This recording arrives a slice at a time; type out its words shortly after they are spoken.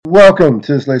Welcome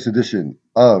to this latest edition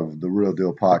of the Ril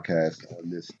Dil Podcast on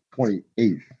this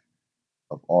 28th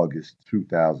of August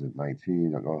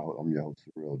 2019. I'm your host,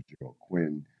 Ril Gerald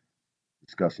Quinn,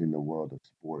 discussing the world of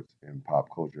sports and pop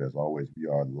culture. As always, we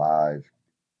are live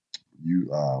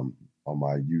on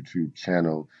my YouTube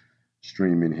channel,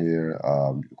 streaming here.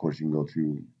 Of course, you can go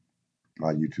to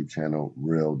my YouTube channel,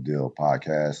 Ril Dil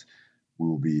Podcast. We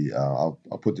will be. I'll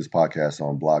put this podcast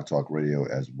on Blog Talk Radio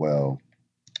as well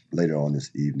later on this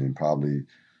evening, probably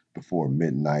before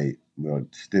midnight. We're on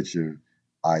Stitcher,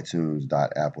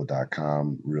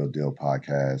 iTunes.apple.com, Real Deal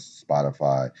Podcast,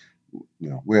 Spotify.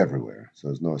 We're everywhere. So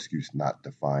there's no excuse not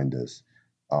to find us.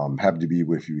 Happy to be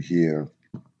with you here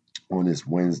on this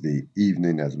Wednesday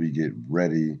evening as we get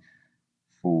ready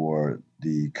for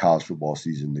the college football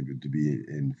season to be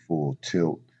in full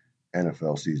tilt.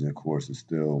 NFL season, of course, is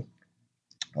still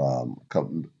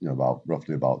about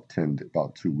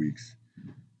 2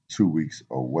 weeks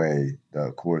away.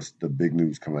 Of course, the big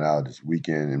news coming out this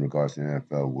weekend in regards to the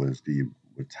NFL was the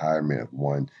retirement of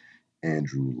one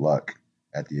Andrew Luck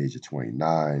at the age of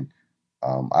 29.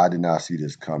 I did not see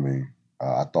this coming.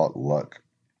 I thought Luck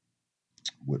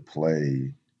would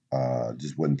play,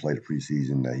 just wouldn't play the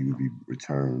preseason, that he would be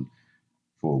returned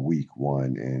for week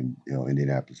one, and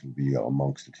Indianapolis would be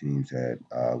amongst the teams that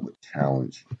would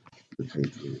challenge the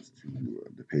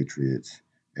Patriots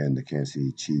and the Kansas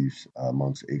City Chiefs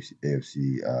amongst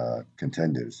AFC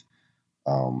contenders.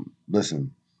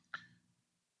 Listen,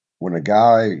 when a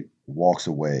guy walks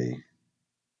away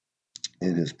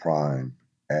in his prime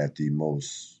at the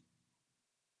most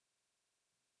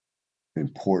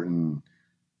important,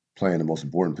 playing the most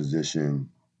important position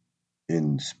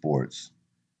in sports,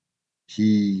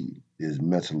 he is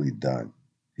mentally done.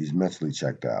 He's mentally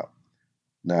checked out.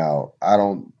 Now,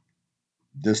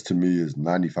 this to me is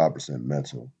 95%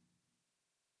 mental.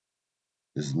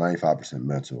 This is 95%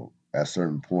 mental. At a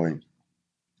certain point,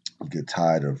 you get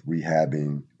tired of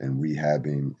rehabbing and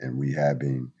rehabbing and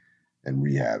rehabbing and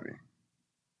rehabbing.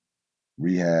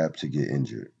 Rehab to get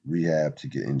injured. Rehab to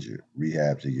get injured.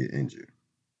 Rehab to get injured.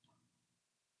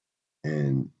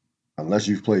 And unless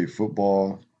you've played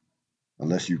football,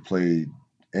 unless you've played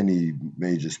any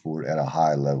major sport at a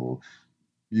high level,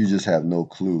 you just have no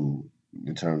clue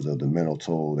in terms of the mental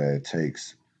toll that it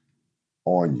takes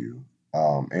on you.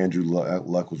 Andrew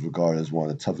Luck was regarded as one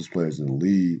of the toughest players in the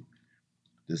league.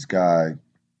 This guy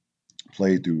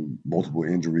played through multiple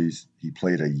injuries. He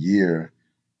played a year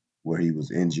where he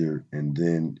was injured, and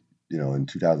then, in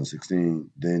 2016,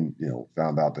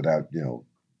 found out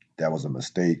that was a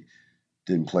mistake.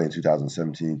 Didn't play in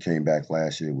 2017, came back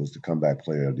last year, was the comeback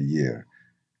player of the year.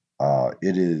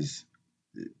 It is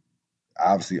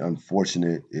obviously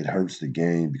unfortunate. It hurts the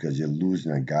game because you're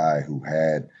losing a guy who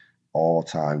had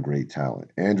all-time great talent.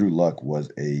 Andrew Luck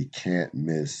was a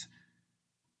can't-miss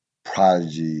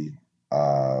prodigy,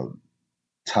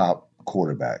 top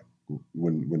quarterback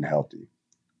when healthy.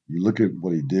 You look at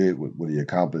what he did, what he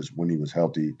accomplished when he was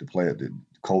healthy. The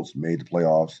Colts made the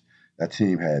playoffs. That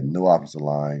team had no offensive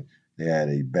line. They had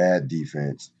a bad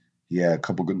defense. He had a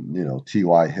couple good,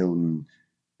 T.Y. Hilton,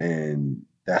 and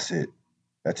that's it.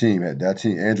 That team.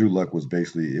 Andrew Luck was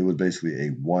basically a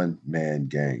one-man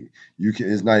gang.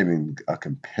 It's not even a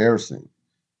comparison.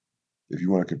 If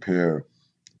you want to compare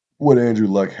what Andrew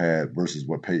Luck had versus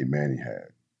what Peyton Manning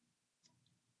had.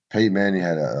 Peyton Manning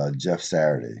had a Jeff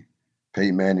Saturday.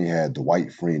 Peyton Manning had Dwight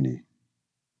Freeney,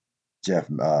 Jeff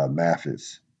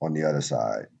Mathis on the other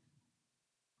side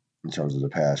in terms of the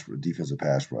defensive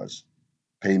pass rush.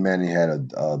 Peyton Manning had a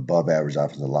above-average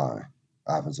offensive line.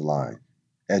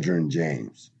 Edgerrin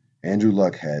James. Andrew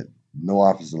Luck had no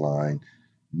offensive line,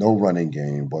 no running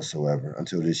game whatsoever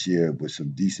until this year with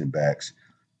some decent backs,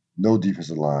 no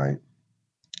defensive line.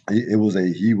 He was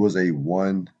a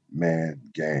one-man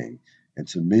gang. And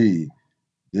to me,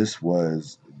 if you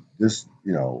want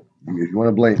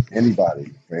to blame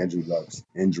anybody for Andrew Luck's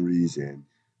injuries and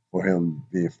for him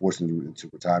being forced into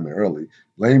retirement early,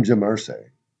 blame Jim Irsay.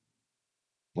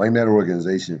 Blame that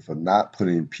organization for not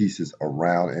putting pieces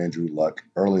around Andrew Luck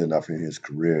early enough in his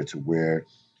career to where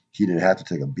he didn't have to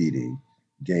take a beating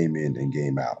game in and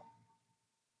game out.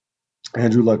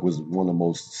 Andrew Luck was one of the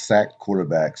most sacked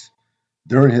quarterbacks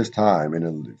during his time,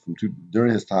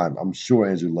 during his time, I'm sure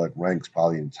Andrew Luck ranks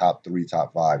probably in top 3,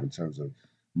 top 5 in terms of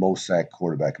most sacked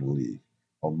quarterback in the league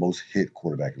or most hit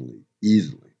quarterback in the league,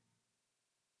 easily.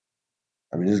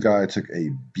 I mean, this guy took a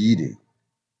beating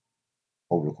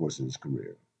over the course of his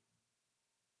career.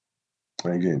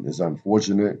 And again, it's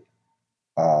unfortunate.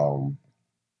 You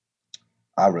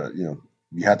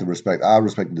have to respect. I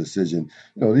respect the decision.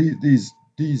 These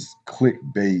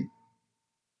clickbait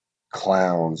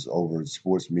clowns over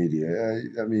sports media.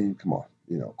 I mean, come on,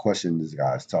 question this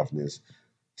guy's toughness,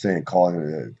 saying calling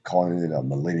it a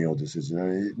millennial decision. I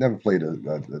mean, he never played a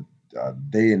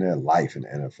day in their life in the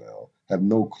NFL. Have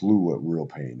no clue what real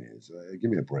pain is.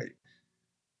 Give me a break.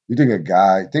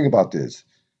 Think about this.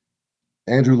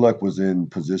 Andrew Luck was in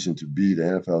position to be the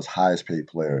NFL's highest paid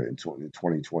player in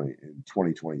 2020 in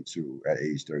 2022 at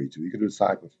age 32. He could have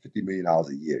signed for $50 million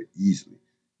a year easily.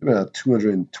 He'd been a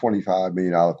 $225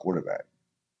 million quarterback.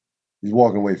 He's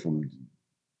walking away from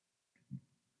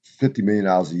 $50 million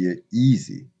a year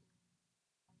easy.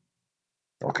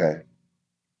 Okay.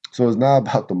 So it's not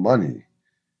about the money.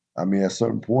 I mean, at a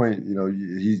certain point,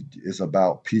 it's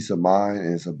about peace of mind,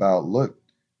 and it's about, look,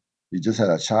 he just had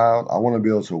a child. I want to be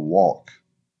able to walk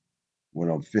when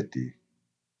I'm 50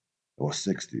 or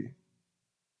 60.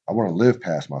 I want to live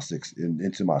past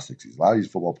into my 60s. A lot of these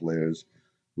football players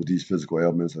with these physical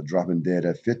ailments are dropping dead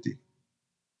at 50.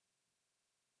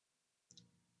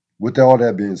 With all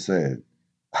that being said,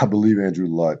 I believe Andrew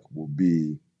Luck will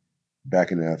be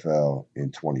back in the NFL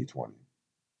in 2020.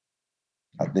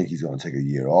 I think he's going to take a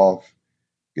year off,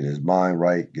 get his mind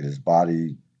right, get his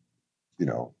body,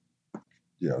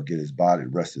 get his body,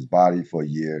 rest his body for a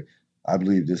year. I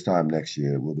believe this time next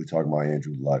year we'll be talking about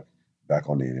Andrew Luck back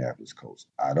on the Indianapolis Colts.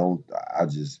 I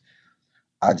just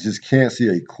can't see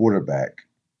a quarterback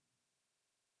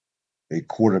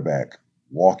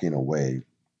walking away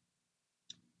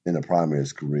in the prime of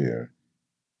his career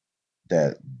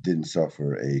that didn't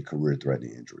suffer a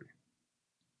career-threatening injury.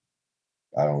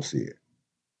 I don't see it.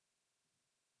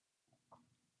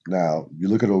 Now, you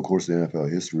look at, of course, the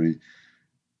NFL history.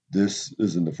 This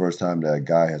isn't the first time that a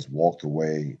guy has walked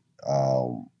away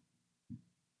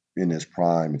in his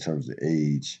prime in terms of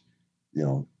age.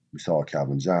 We saw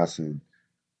Calvin Johnson,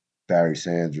 Barry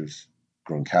Sanders,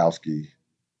 Gronkowski,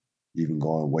 even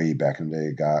going way back in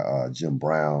the day, Jim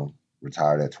Brown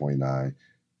retired at 29.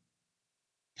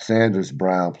 Sanders,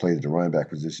 Brown played at the running back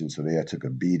position, so they had took a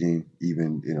beating.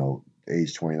 Even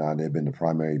age 29, they've been the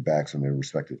primary backs on their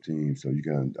respective teams. So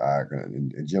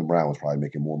and Jim Brown was probably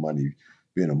making more money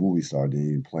being a movie star than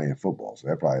even playing football. So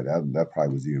that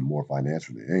probably was even more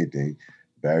financial than anything.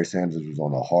 Barry Sanders was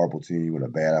on a horrible team with a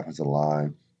bad offensive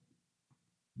line.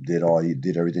 Did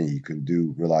everything he could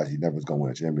do. Realized he never was going to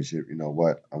win a championship. You know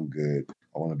what? I'm good.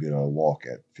 I want to be able to walk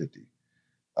at 50.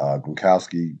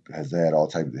 Gronkowski has had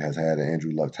an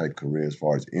Andrew Luck type career as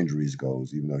far as injuries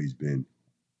goes. Even though he's been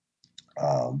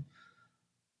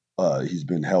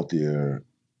healthier,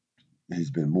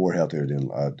 he's been more healthier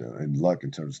than Luck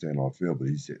in terms of staying on field. But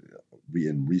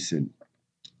in recent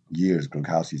years,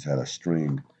 Gronkowski's had a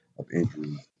string of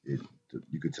injuries.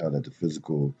 You could tell that the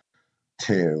physical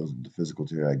tear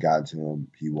had gotten to him.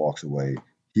 He walks away.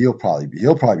 He'll probably be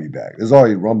back. There's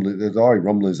already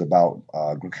rumblings about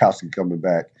Gronkowski coming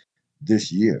back this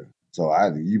year. So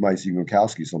you might see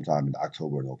Gronkowski sometime in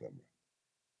October or November.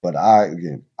 But I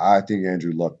think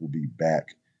Andrew Luck will be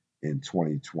back in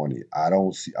 2020. I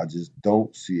just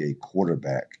don't see a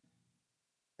quarterback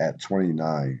at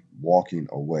 29 walking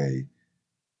away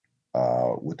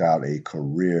without a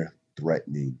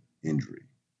career-threatening injury.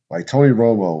 Like Tony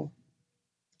Romo's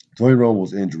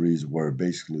injuries were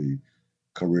basically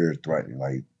career-threatening.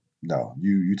 Like, no,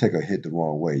 you take a hit the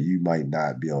wrong way, you might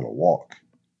not be able to walk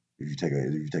if you take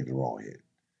the wrong hit.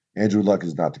 Andrew Luck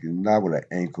is not with an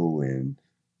ankle and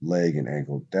leg and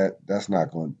ankle. That's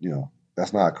not going.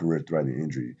 That's not a career-threatening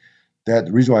injury. The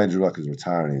reason why Andrew Luck is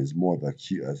retiring is more of a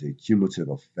cumulative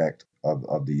effect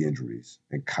of the injuries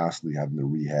and constantly having to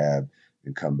rehab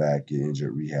and come back, get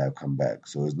injured, rehab, come back.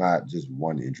 So it's not just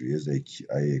one injury; it's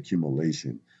a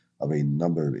accumulation of a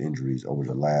number of injuries over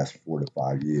the last 4 to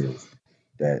 5 years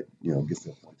that gets to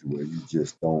a point to where you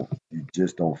just don't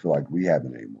feel like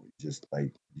rehabbing anymore.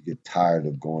 You get tired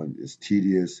of going. It's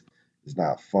tedious. It's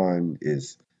not fun.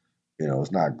 It's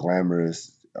not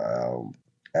glamorous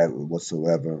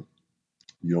whatsoever.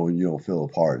 You don't feel a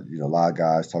part. A lot of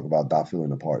guys talk about not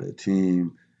feeling a part of the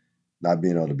team, not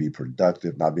being able to be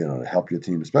productive, not being able to help your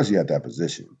team, especially at that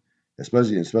position.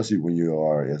 Especially when you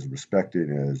are as respected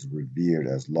and as revered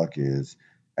as Luck is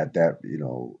at that,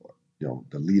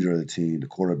 the leader of the team, the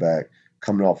quarterback,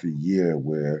 coming off a year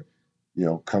where,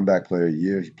 comeback player of the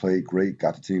year, he played great,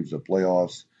 got the team to the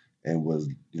playoffs, and was,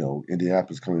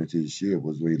 Indianapolis coming into this year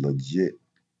was a legit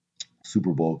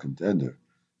Super Bowl contender.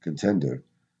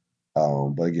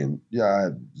 But again, I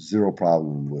have zero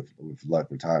problem with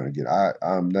Luck retiring. Again,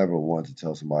 I'm never one to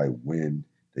tell somebody when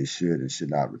they should and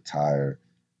should not retire.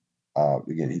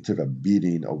 Again, he took a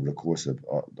beating over the course of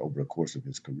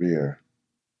his career.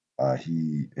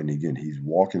 He's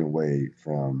walking away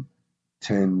from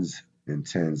tens in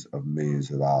tens of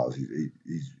millions of dollars.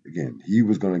 He's again, he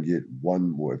was going to get one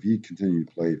more if he continued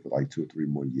to play for like 2 or 3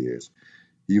 more years.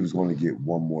 He was going to get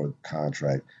one more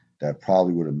contract that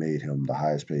probably would have made him the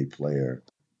highest paid player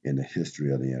in the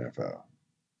history of the NFL.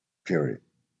 Period.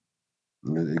 I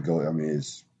mean, it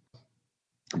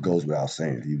goes without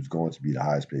saying. He was going to be the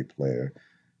highest paid player,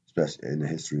 especially in the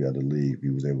history of the league. He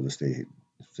was able to stay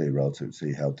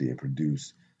healthy, and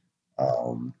produce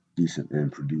decent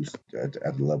and produce at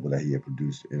the level that he had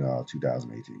produced in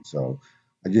 2018. So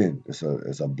again, it's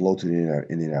a blow to the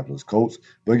Indianapolis Colts.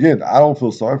 But again, I don't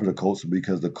feel sorry for the Colts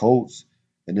because the Colts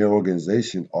and their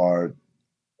organization are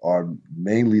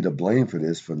mainly to blame for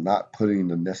this, for not putting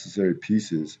the necessary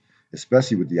pieces,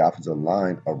 especially with the offensive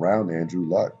line, around Andrew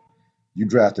Luck. You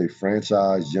draft a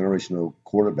franchise generational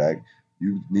quarterback,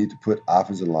 you need to put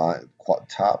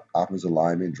top offensive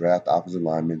linemen, draft offensive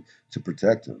linemen to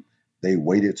protect him. They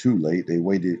waited too late. They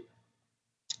waited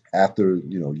after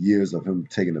years of him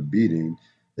taking a beating.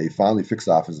 They finally fixed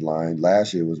the offensive line.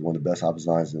 Last year was one of the best offensive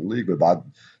lines in the league, but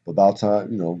by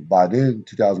time by then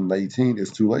 2018,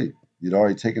 it's too late. He'd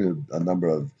already taken a number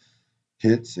of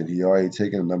hits, and he already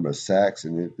taken a number of sacks,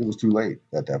 and it was too late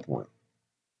at that point.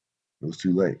 It was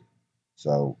too late.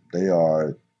 So they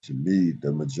are, to me,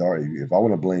 the majority. If I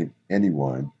want to blame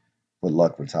anyone for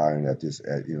Luck retiring at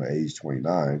age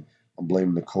 29, I'm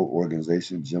blaming the Colt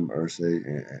organization, Jim Irsay,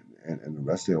 and the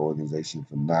rest of the organization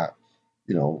for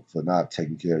not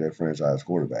taking care of their franchise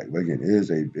quarterback. But again,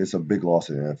 it's a big loss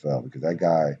in the NFL because that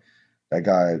guy,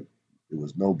 it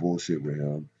was no bullshit with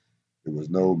him. It was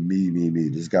no me.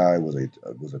 This guy was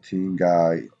a team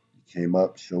guy. He came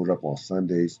up, showed up on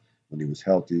Sundays when he was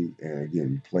healthy, and again,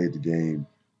 he played the game.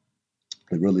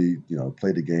 He really,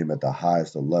 played the game at the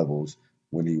highest of levels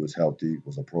when he was healthy.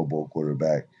 Was a Pro Bowl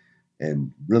quarterback,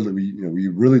 and really, we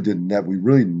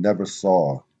really never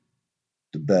saw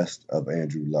the best of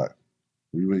Andrew Luck.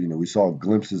 We really, we saw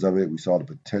glimpses of it. We saw the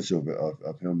potential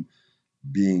of him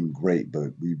being great,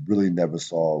 but we really never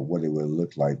saw what it would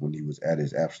look like when he was at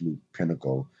his absolute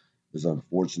pinnacle. It's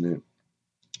unfortunate,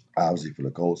 obviously, for the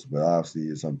Colts, but obviously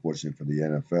it's unfortunate for the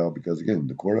NFL because, again,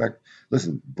 the quarterback,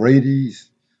 listen,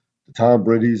 the Tom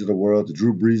Brady's of the world, the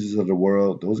Drew Breeses of the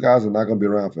world, those guys are not going to be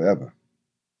around forever.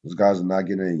 Those guys are not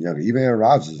getting any younger. Even Aaron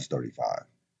Rodgers is 35.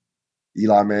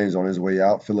 Eli Manning's on his way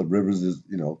out. Phillip Rivers is,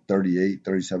 38,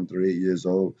 37, 38 years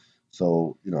old.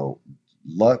 So,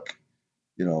 Luck,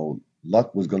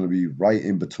 Luck was going to be right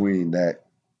in between that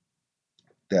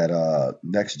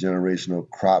next generational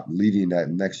crop, leading that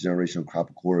next generational crop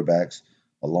of quarterbacks,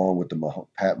 along with the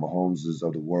Pat Mahomeses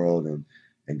of the world and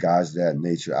guys of that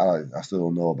nature. I still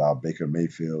don't know about Baker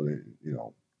Mayfield and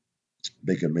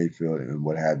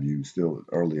what have you. Still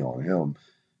early on him,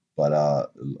 but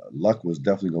Luck was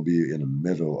definitely going to be in the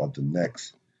middle of the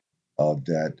next of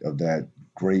that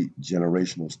great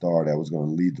generational star that was going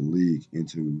to lead the league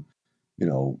you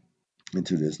know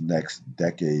into this next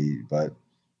decade. But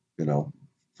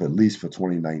for at least for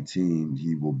 2019,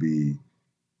 he will be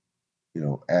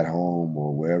at home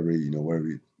or wherever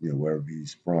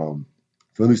he's from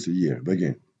for at least a year. But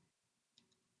again,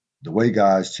 the way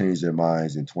guys changed their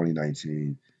minds in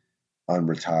 2019,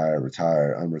 retire,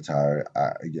 unretire.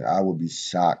 I would be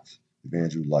shocked if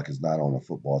Andrew Luck is not on a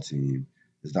football team,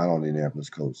 is not on the Indianapolis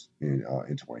Colts in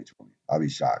 2020. I'll be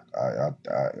shocked.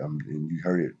 And you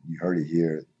heard it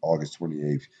here, August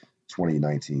 28th,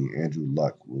 2019. Andrew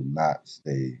Luck will not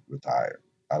stay retired.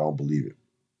 I don't believe it.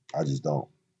 I just don't.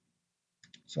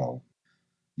 So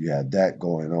you have that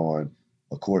going on.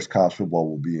 Of course, college football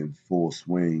will be in full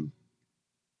swing.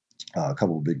 A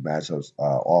couple of big matchups.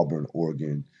 Auburn,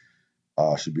 Oregon.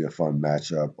 Should be a fun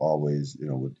matchup always,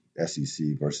 with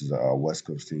SEC versus a West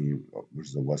Coast team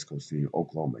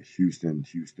Oklahoma, Houston,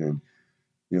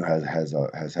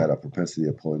 has had a propensity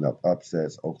of pulling up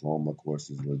upsets. Oklahoma, of course,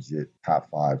 is a legit top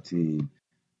five team.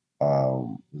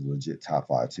 We'll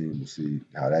see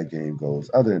how that game goes.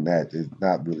 Other than that, there's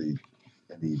not really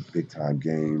any big time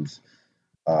games.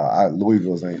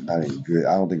 Louisville's not any good.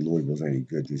 I don't think Louisville's any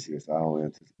good this year, so I don't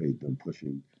anticipate them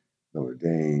pushing Notre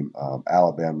Dame.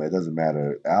 Alabama, it doesn't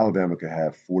matter. Alabama could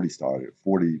have 40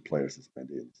 players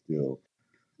suspended and still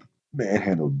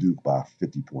manhandle Duke by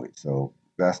 50 points. So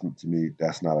to me,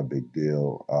 that's not a big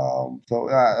deal. So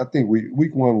I think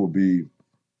week one will be,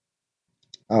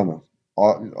 I don't know,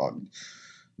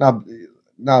 not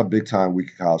not a big time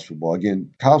week of college football.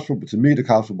 Again, college football, to me, the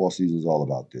college football season is all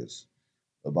about this.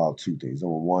 About two things.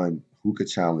 Number one, who could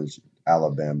challenge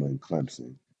Alabama and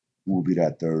Clemson? Who will be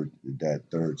that third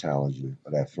challenger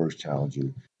or that first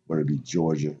challenger? Whether it be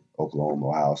Georgia, Oklahoma,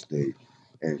 Ohio State.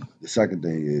 And the second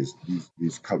thing is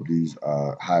these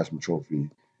Heisman Trophy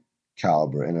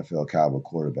caliber, NFL caliber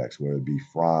quarterbacks, whether it be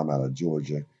Fromm out of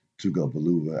Georgia, Tuga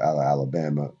out of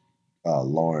Alabama,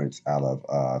 Lawrence out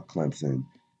of Clemson,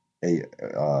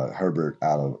 Herbert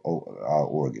out of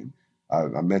Oregon.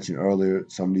 I mentioned earlier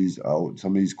some of these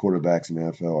quarterbacks in the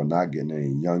NFL are not getting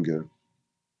any younger,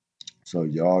 so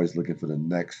you're always looking for the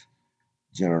next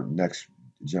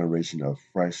generation of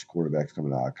fresh quarterbacks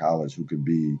coming out of college who can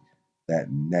be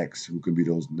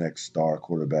those next star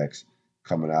quarterbacks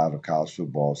coming out of college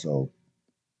football. So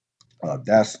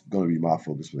that's going to be my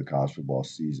focus for the college football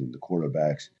season: the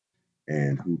quarterbacks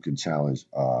and who can challenge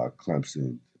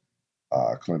Clemson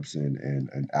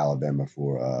and Alabama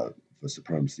for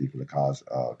supremacy for the college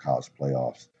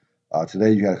playoffs.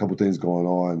 Today you had a couple things going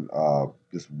on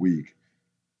this week.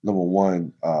 Number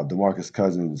one, DeMarcus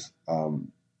Cousins.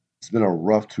 It's been a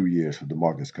rough 2 years for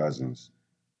DeMarcus Cousins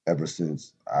ever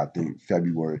since I think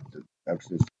February. Ever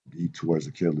since he tore his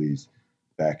Achilles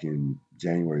back in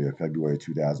January or February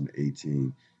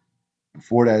 2018.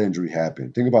 Before that injury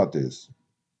happened, think about this.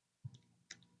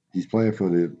 He's playing for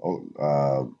the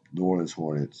New Orleans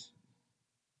Hornets.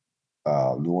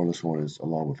 New Orleans Hornets,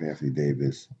 along with Anthony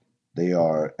Davis, they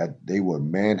were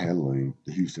manhandling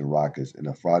the Houston Rockets in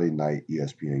a Friday night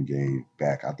ESPN game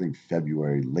back, I think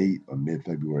February, late or mid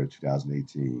February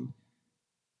 2018,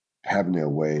 having their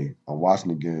way. I'm watching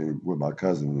the game with my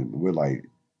cousin, and we're like,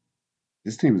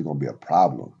 this team is going to be a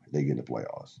problem if they get in the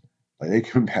playoffs. Like they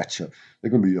can match up. They're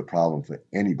going to be a problem for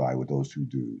anybody with those two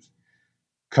dudes.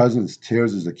 Cousins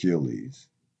tears his Achilles.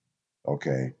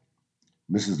 Okay,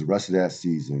 misses the rest of that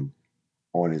season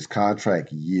on his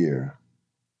contract year,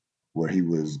 where he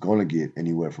was going to get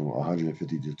anywhere from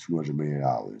 150 to 200 million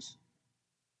dollars.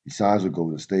 He signs with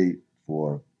Golden State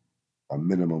for a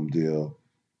minimum deal.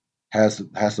 Has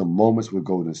some moments with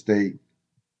Golden State.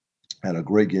 Had a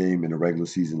great game in the regular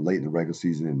season, late in the regular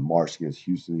season in March against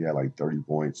Houston. He had like 30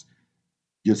 points.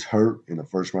 Gets hurt in the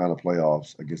first round of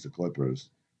playoffs against the Clippers.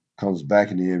 Comes back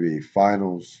in the NBA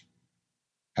Finals.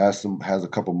 Has a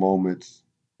couple moments,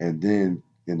 and then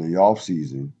in the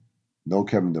offseason, no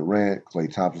Kevin Durant,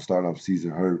 Klay Thompson starting off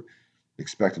season hurt,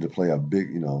 expected to play a big,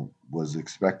 was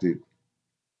expected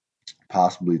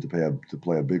possibly to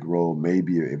play a big role.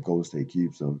 Maybe if Golden State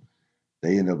keeps him,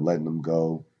 they end up letting him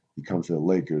go. He comes to the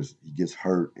Lakers. He gets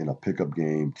hurt in a pickup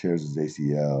game, tears his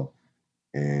ACL,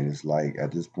 and it's like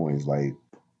at this point, it's like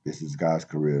is this guy's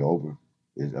career over?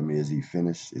 Is he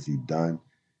finished? Is he done?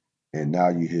 And now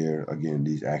you hear again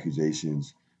these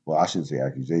accusations. Well, I shouldn't say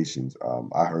accusations.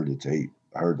 I heard the tape.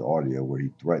 I heard the audio where he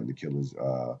threatened to kill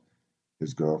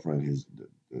his girlfriend,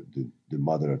 the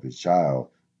mother of his child.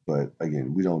 But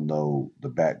again, we don't know the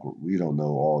back. We don't know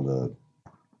all the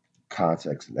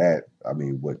context of that. I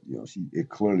mean, it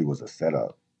clearly was a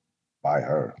setup by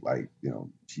her. Like,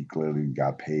 she clearly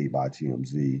got paid by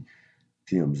TMZ.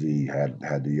 TMZ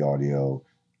had the audio,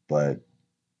 but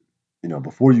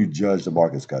before you judge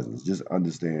DeMarcus Cousins, just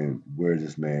understand where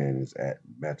this man is at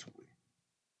mentally.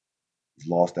 He's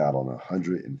lost out on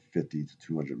 150 to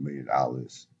 200 million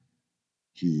dollars.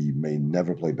 He may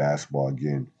never play basketball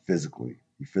again physically.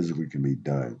 He physically can be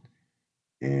done.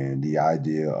 And the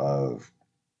idea of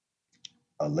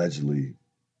allegedly,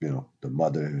 the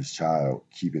mother of his child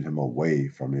keeping him away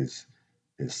from his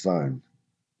son.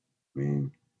 I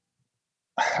mean,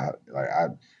 I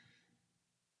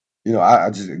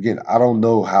just again I don't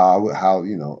know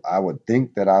I would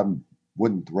think that I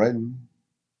wouldn't threaten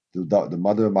the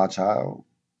mother of my child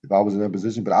if I was in that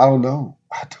position, but I don't know.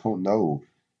 I don't know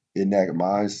in that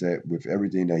mindset with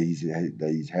everything that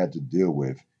he's had to deal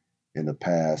with in the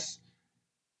past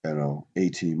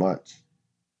 18 months.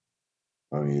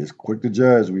 I mean, it's quick to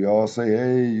judge. We all say,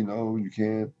 hey, you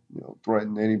can't,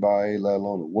 threaten anybody, let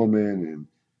alone a woman, and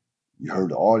you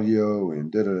heard the audio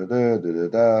and da da da da da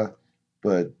da.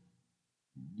 But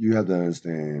you have to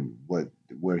understand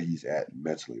where he's at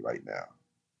mentally right now.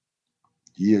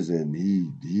 He is in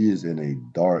a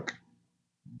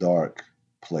dark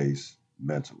place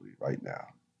mentally right now.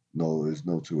 No, there's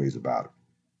no two ways about it.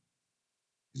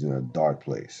 He's in a dark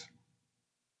place.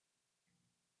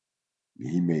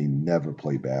 He may never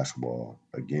play basketball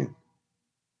again.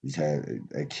 He's had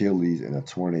Achilles and a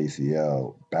torn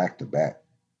ACL back to back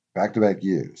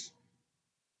years.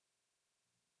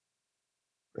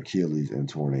 Achilles and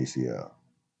torn ACL,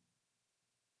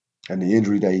 and the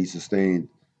injury that he sustained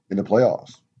in the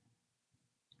playoffs.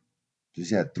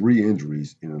 He's had 3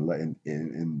 injuries in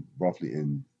roughly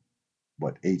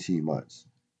 18 months.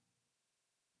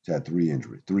 He's had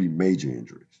 3 major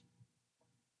injuries.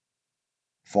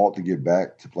 Fought to get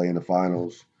back to play in the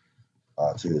finals.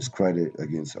 To his credit,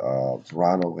 against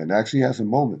Toronto, and actually had some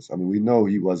moments. I mean, we know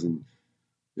he wasn't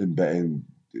in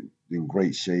in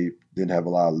great shape, didn't have a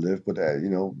lot of lift, but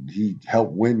he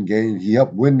helped win games. He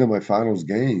helped win them a finals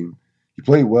game. He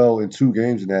played well in 2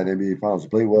 games in that NBA Finals. He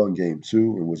played well in Game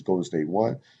 2, in which Golden State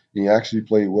won. He actually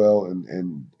played well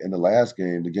in the last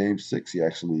game, the Game 6. He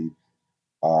actually,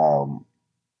 um,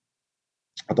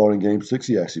 I thought in Game 6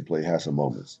 he actually had some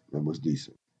moments and was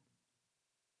decent.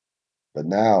 But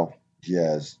now he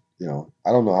has, I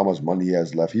don't know how much money he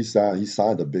has left. He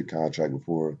signed a big contract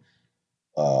before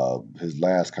his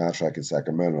last contract in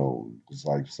Sacramento was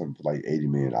like something like $80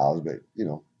 million. But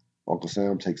Uncle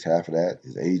Sam takes half of that.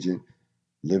 His agent,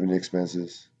 living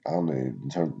expenses. I don't know in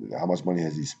terms of how much money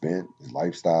has he spent. His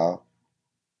lifestyle.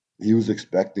 He was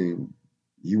expecting.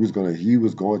 He was going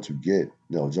to get.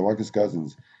 Jamarcus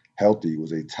Cousins, healthy,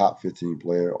 was a top 15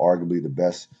 player, arguably the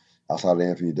best outside of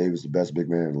Anthony Davis, the best big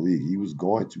man in the league. He was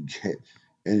going to get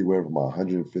anywhere from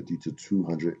 150 to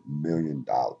 $200 million.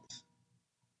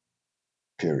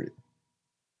 Period.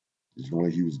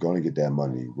 He was going to get that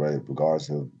money, right? Regardless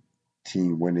of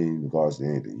team winning, regardless of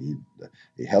anything.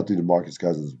 A healthy DeMarcus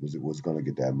Cousins was going to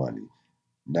get that money.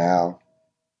 Now,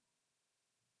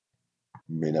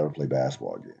 he may never play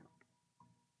basketball again.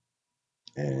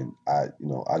 And I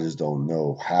just don't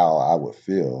know how I would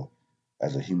feel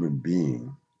as a human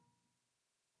being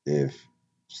if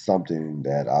something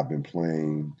that I've been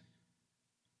playing,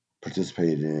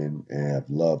 participated in, and have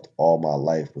loved all my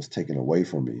life was taken away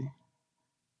from me.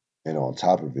 And on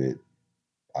top of it,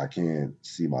 I can't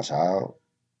see my child.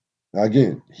 Now,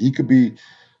 again, he could be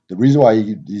the reason why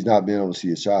he's not being able to see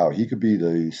his child. He could be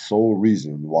the sole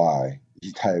reason why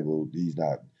he's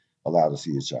not allowed to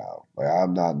see his child. Like I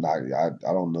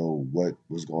don't know what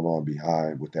was going on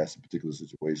behind with that particular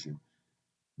situation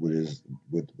with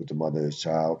the mother of his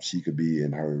child. She could be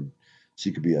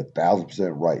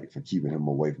 1,000% right for keeping him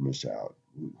away from his child.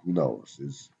 Who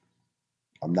knows?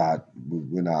 I'm not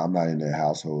in their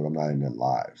household. I'm not in their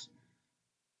lives.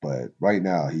 But right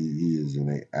now, he is in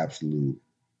an absolute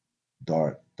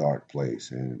dark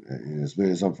place, and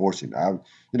it's unfortunate. I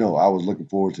was looking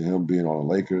forward to him being on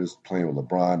the Lakers, playing with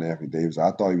LeBron and Anthony Davis.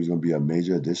 I thought he was going to be a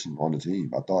major addition on the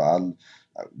team.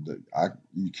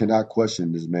 You cannot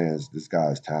question this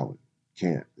guy's talent.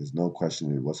 Can't. There's no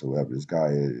question it whatsoever. This guy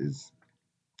is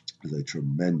a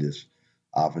tremendous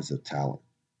offensive talent.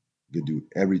 He can do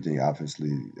everything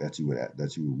offensively that you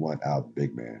would want out of a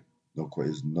big man.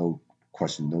 There's no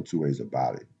question, no two ways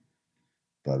about it.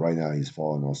 But right now he's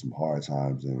falling on some hard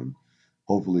times, and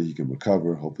hopefully he can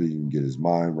recover. Hopefully he can get his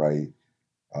mind right,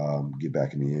 get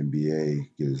back in the NBA,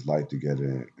 get his life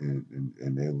together, and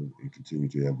continue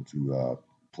to be able to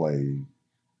play,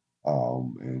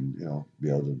 and be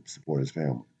able to support his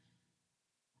family.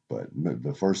 But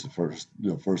the first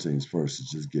things first is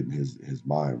just getting his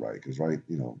mind right, because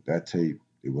that tape,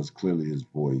 it was clearly his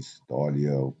voice, the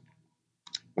audio.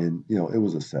 And it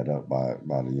was a setup by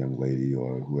the young lady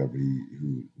or whoever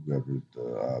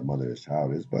the mother of his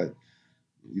child is. But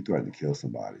you threatened to kill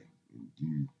somebody.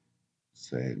 You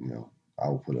said, I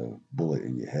will put a bullet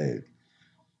in your head.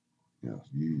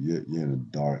 You're in a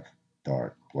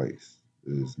dark place.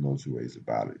 There's no two ways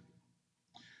about it.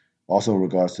 Also, in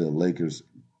regards to the Lakers,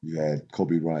 you had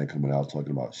Kobe Bryant coming out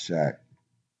talking about Shaq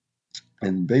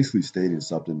and basically stating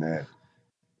something that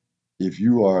if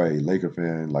you are a Laker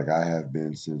fan, like I have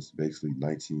been since basically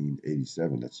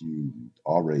 1987, that you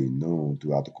already known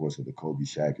throughout the course of the Kobe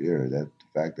Shaq era, that the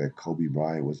fact that Kobe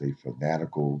Bryant was a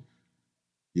fanatical,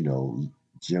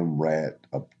 gym rat,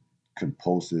 a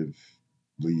compulsively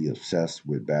obsessed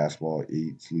with basketball,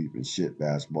 eat, sleep, and shit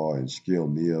basketball, and Shaquille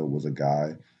O'Neal was a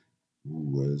guy who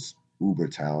was uber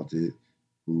talented,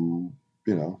 who,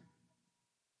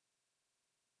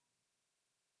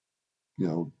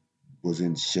 was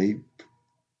in shape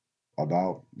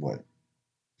about what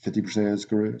 50% of his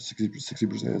career,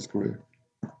 60% of his career.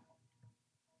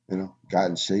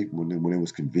 Got in shape when it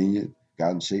was convenient,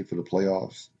 got in shape for the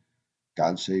playoffs,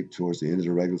 got in shape towards the end of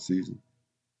the regular season.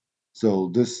 So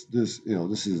this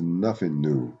is nothing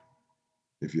new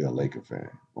if you're a Laker fan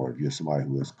or if you're somebody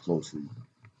who has closely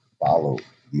followed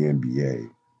the NBA.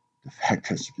 The fact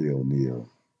that Shaquille O'Neal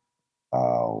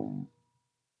um,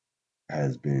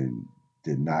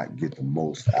 did not get the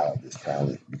most out of his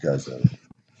talent because of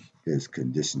his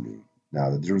conditioning.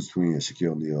 Now, the difference between a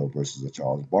Shaquille O'Neal versus a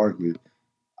Charles Barkley,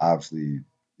 obviously,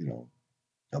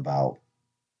 about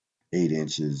 8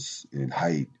 inches in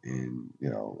height and,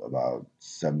 about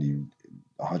 70,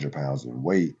 100 pounds in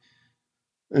weight.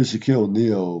 And Shaquille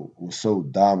O'Neal was so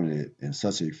dominant and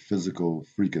such a physical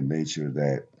freak of nature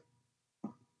that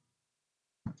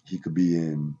he could be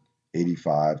in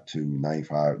 85 to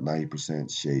 95,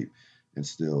 90% shape and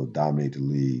still dominate the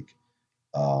league.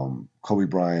 Kobe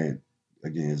Bryant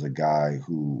again, is a guy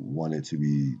who wanted to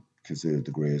be considered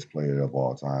the greatest player of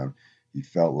all time. He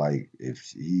felt like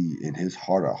if he, in his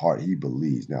heart of heart, he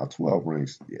believes. Now, 12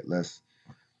 rings, yeah,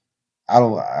 I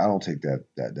don't take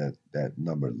that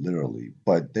number literally,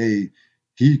 but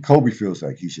Kobe feels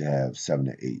like he should have 7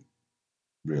 to 8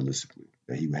 realistically.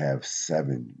 That he would have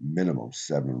minimum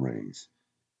 7 rings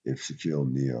if Shaquille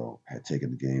O'Neal had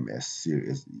taken the game as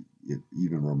serious,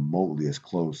 even remotely as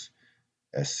close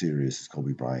as serious as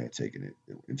Kobe Bryant had taken it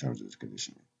in terms of his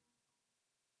conditioning.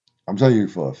 I'm telling you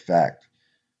for a fact,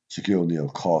 Shaquille O'Neal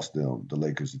cost them the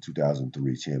Lakers the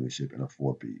 2003 championship in a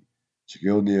four-peat.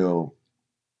 Shaquille O'Neal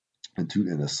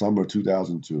in the summer of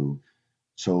 2002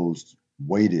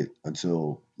 waited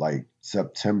until like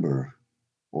September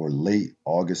or late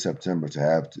August, September to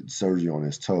have surgery on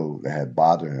his toe that had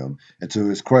bothered him. And to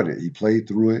his credit, he played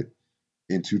through it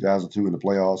in 2002 in the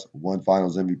playoffs, won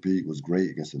Finals MVP, was great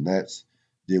against the Nets,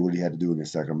 did what he had to do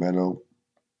against Sacramento,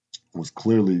 was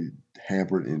clearly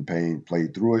hampered in pain,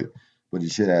 played through it, but he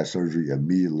should have had surgery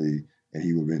immediately, and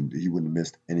he wouldn't have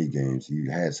missed any games. He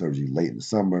had surgery late in the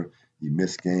summer. He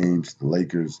missed games. The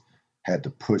Lakers had to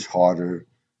push harder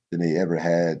than they ever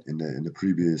had in the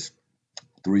previous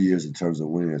 3 years in terms of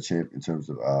winning a champ. In terms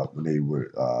of when they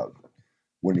were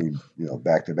winning,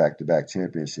 back to back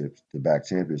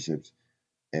championships,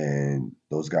 and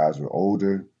those guys were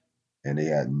older and they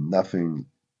had nothing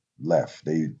left.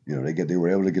 They were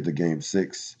able to get to Game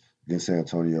 6 against San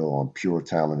Antonio on pure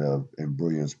talent and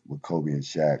brilliance with Kobe and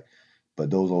Shaq,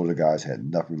 but those older guys had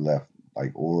nothing left,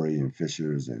 like Ori and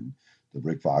Fishers and the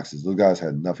Rick Foxes. Those guys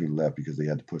had nothing left because they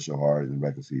had to push so hard in the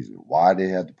regular season. Why they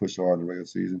had to push so hard in the regular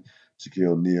season?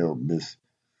 Shaquille O'Neal missed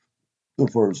the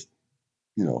first,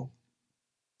 you know,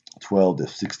 12 to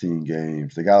 16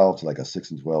 games. They got off to like a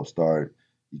 6-12 start.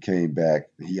 He came back.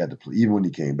 He had to play. Even when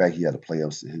he came back, he had to play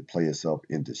himself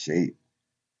into shape.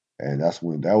 And that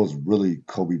was really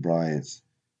Kobe Bryant's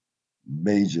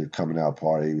major coming out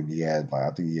party. When he had,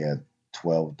 I think he had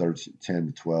 12, 13, 10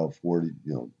 to 12, 40,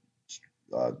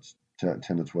 10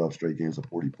 to 12 straight games of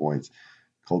 40 points.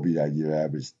 Kobe that year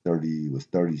averaged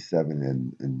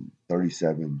 37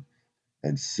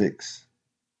 and 6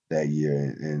 that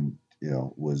year, and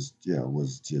was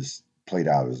just played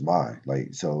out of his mind.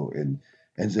 Like, so,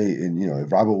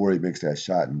 if Robert Horry makes that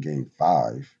shot in Game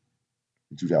 5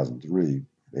 in 2003,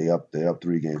 they up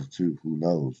 3-2. Who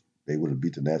knows? They would have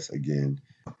beat the Nets again.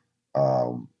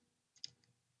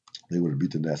 They would have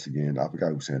beat the Nets again. I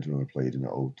forgot who San Antonio played in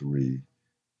the 03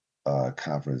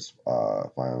 conference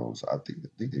finals. I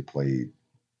think they played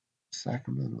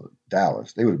Sacramento,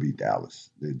 Dallas. They would have beat Dallas.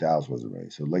 Dallas wasn't ready,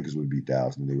 so Lakers would have beat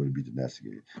Dallas, and they would have beat the Nets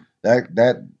again.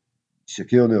 That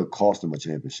Shaquille O'Neal cost him a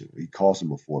championship. He cost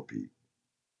him a four-peat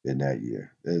in that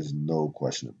year. There's no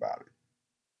question about it.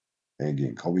 And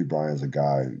again, Kobe Bryant's a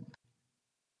guy,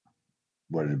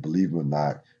 whether believe him or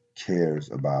not, cares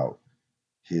about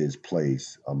his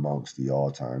place amongst the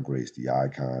all-time greats, the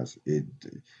icons.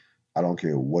 I don't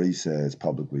care what he says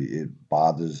publicly. It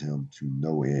bothers him to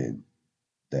no end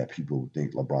that people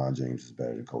think LeBron James is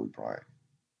better than Kobe Bryant.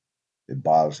 It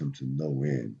bothers him to no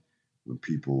end when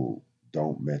people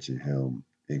don't mention him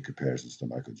in comparisons to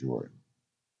Michael Jordan.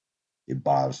 It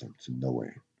bothers him to no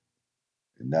end.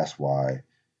 And that's why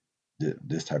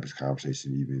this type of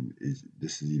conversation is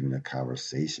even a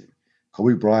conversation.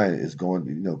 Kobe Bryant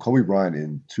Kobe Bryant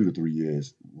in 2 to 3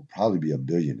 years will probably be a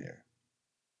billionaire.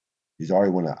 He's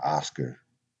already won an Oscar.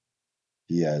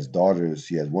 He has daughters.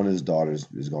 He has one of his daughters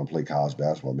is going to play college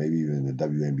basketball, maybe even in the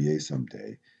WNBA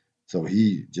someday. So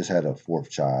he just had a fourth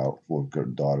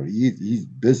daughter. He's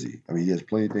busy. I mean, he has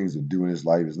plenty of things to do in his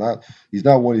life. He's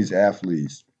not one of these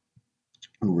athletes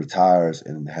who retires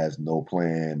and has no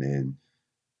plan and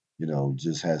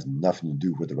just has nothing to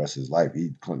do with the rest of his life.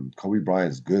 Kobe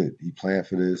Bryant's good. He planned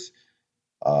for this.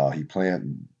 He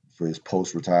planned for his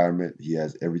post-retirement. He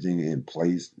has everything in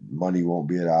place. Money won't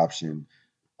be an option.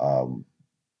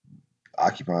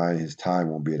 Occupying his time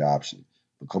won't be an option.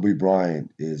 But Kobe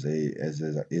Bryant is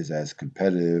as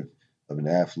competitive of an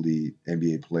athlete,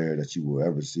 NBA player that you will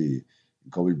ever see.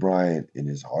 And Kobe Bryant, in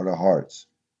his heart of hearts,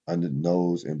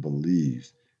 knows and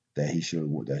believes that he should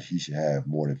have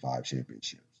more than 5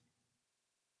 championships.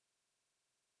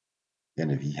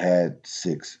 And if he had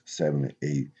 6, 7, or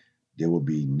 8, there would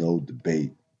be no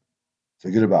debate.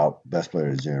 Forget about best player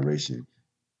of his generation.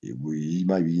 He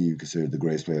might be even considered the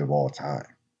greatest player of all time.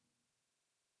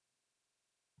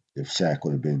 If Shaq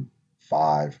would have been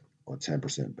 5 or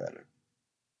 10% better.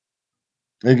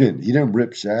 Again, he didn't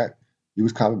rip Shaq. He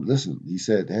was kind of, listen, he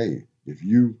said, hey, if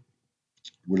you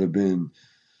would have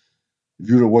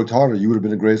worked harder, you would have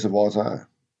been the greatest of all time.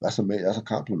 That's a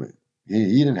compliment.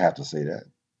 He didn't have to say that.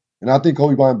 And I think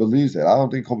Kobe Bryant believes that. I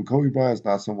don't think Kobe Bryant's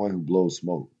not someone who blows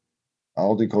smoke. I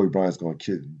don't think Kobe Bryant's going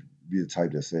to be the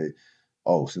type that say,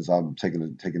 "Oh, since I'm taking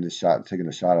a shot at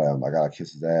him, I gotta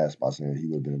kiss his ass by saying he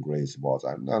would have been the greatest of all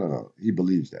time." No, no, no. He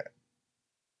believes that.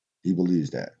 He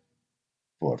believes that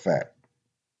for a fact.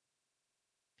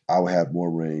 I would have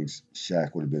more rings.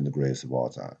 Shaq would have been the greatest of all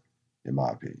time, in my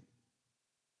opinion.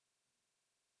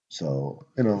 So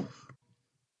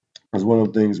it's one of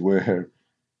those things where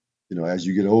as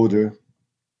you get older,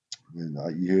 and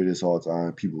you hear this all the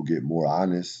time, people get more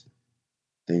honest.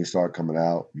 Things start coming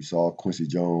out. You saw Quincy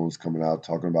Jones coming out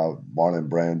talking about Marlon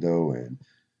Brando and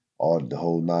all the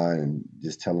whole nine, and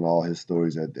just telling all his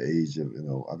stories at the age of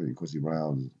I think Quincy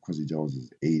Jones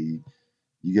is 80.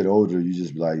 You get older, you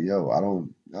just be like, yo, I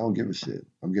don't give a shit.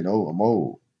 I'm getting old. I'm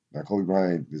old. Now Kobe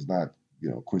Bryant is not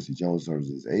Quincy Jones in terms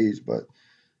of his age, but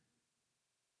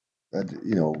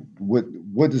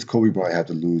what does Kobe Bryant have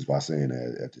to lose by saying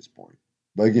that at this point?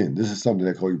 But again, this is something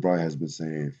that Kobe Bryant has been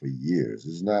saying for years.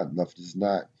 It's not enough. It's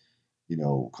not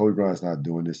Kobe Bryant's not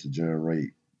doing this to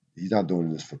generate. He's not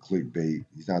doing this for clickbait.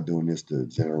 He's not doing this to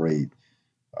generate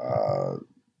uh,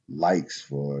 likes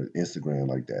for Instagram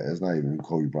like that. That's not even what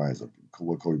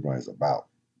Kobe Bryant's about.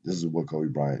 This is what Kobe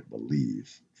Bryant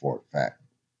believes for a fact,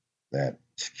 that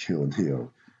Shaquille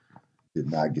O'Neal did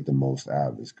not get the most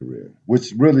out of his career,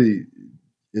 which really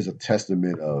is a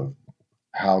testament of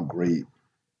how great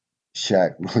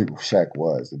Shaq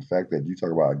was. And the fact that you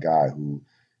talk about a guy who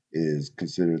is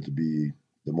considered to be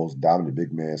the most dominant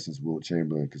big man since Wilt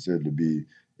Chamberlain, considered to be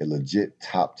a legit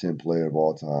top 10 player of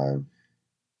all time,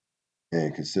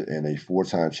 and a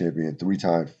four-time champion,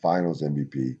 three-time Finals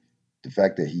MVP. The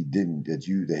fact that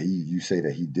you say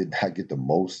that he did not get the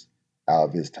most out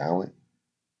of his talent,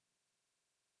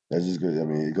 that's just good. I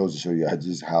mean, it goes to show you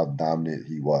just how dominant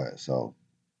he was. So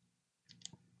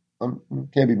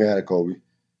can't be mad at Kobe.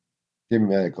 Can't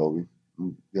be mad at Kobe.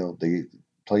 They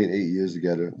played 8 years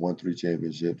together, won 3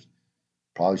 championships.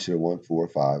 Probably should have won 4 or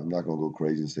 5. I'm not gonna go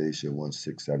crazy and say he should have won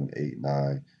 6, 7, 8,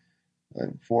 9,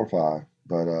 and 4 or 5.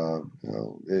 But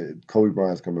Kobe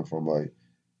Bryant's coming from a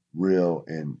real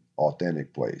and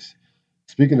authentic place.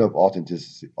 Speaking of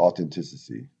authenticity.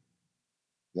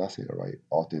 Did I say that right?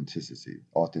 Authenticity.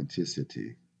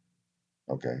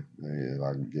 Okay, if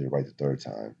I can get it right the third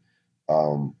time.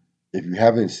 Um, if you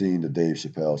haven't seen the Dave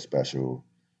Chappelle special,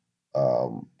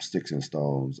 Sticks and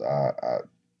Stones, I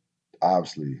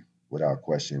obviously, without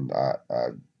question, I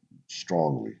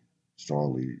strongly,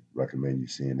 strongly recommend you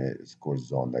seeing it. Of course,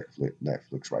 it's on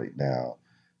Netflix right now.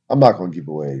 I'm not going to give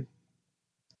away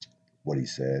what he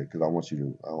said because I want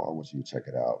you to check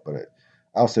it out. But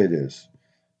I'll say this: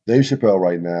 Dave Chappelle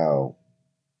right now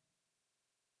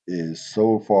is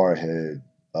so far ahead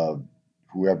of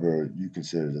whoever you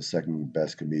consider the second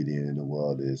best comedian in the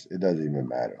world is. It doesn't even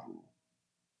matter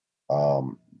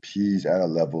who. He's at a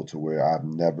level to where I've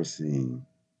never seen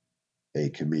a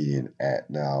comedian at.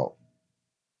 Now,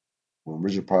 when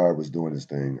Richard Pryor was doing this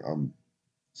thing, I'm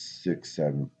 6,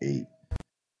 7, 8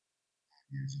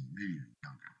 years old, maybe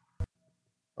younger.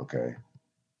 Okay.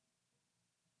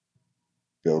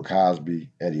 Bill Cosby,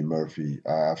 Eddie Murphy.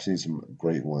 I've seen some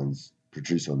great ones.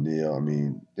 Patrice O'Neill. I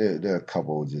mean, there are a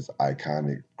couple just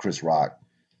iconic. Chris Rock.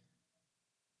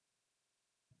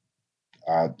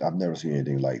 I've never seen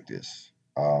anything like this.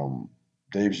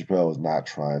 Dave Chappelle is not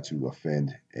trying to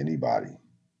offend anybody.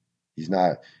 He's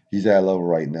not. He's at a level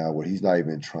right now where he's not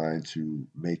even trying to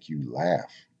make you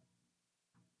laugh.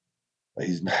 Like,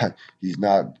 he's not. He's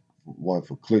not one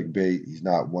for clickbait. He's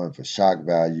not one for shock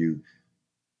value.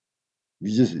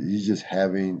 He's just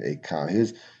having a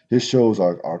his shows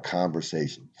are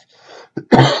conversations.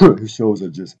 His shows are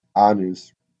just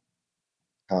honest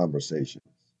conversations,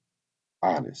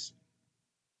 honest,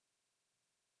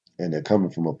 and they're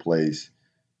coming from a place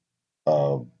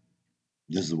of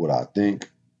this is what I think,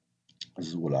 this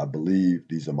is what I believe,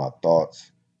 these are my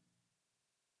thoughts.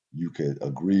 You could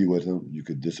agree with him, you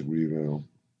could disagree with him.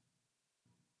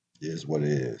 It is what it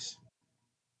is.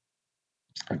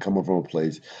 And coming from a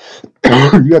place,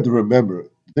 you have to remember.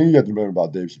 The thing you have to remember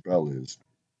about Dave Chappelle is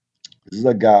this is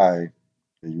a guy,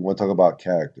 and you want to talk about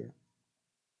character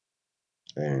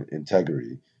and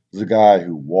integrity. This is a guy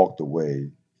who walked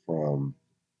away from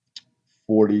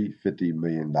 40, $50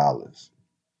 million.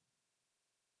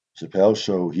 Chappelle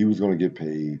showed he was going to get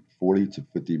paid $40 to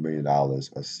 $50 million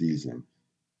a season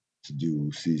to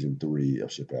do season 3 of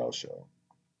Chappelle's show,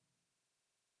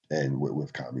 and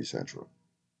with Comedy Central.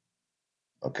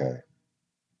 Okay,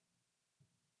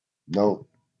 no,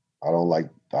 I don't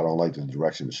like the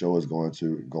direction the show is going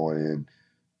in.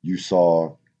 You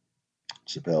saw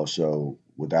Chappelle's show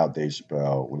without Dave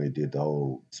Chappelle when they did the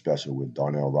whole special with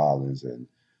Darnell Rollins and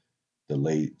the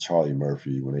late Charlie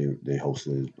Murphy when they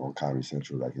hosted it on Comedy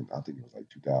Central like I think it was like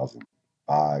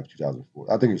 2005,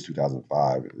 2004. I think it was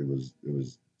 2005. It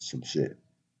was some shit,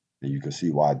 and you can see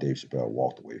why Dave Chappelle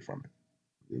walked away from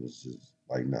it. It was just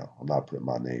like, no, I'm not putting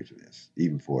my name to this,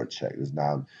 even for a check. There's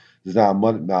not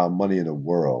money in the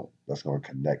world that's going to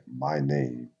connect my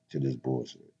name to this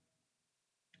bullshit.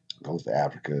 Goes to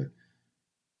Africa,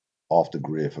 off the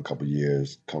grid for a couple of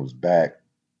years, comes back,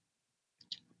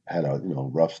 had a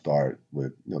rough start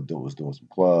with was doing some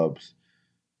clubs,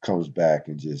 comes back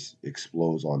and just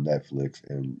explodes on Netflix.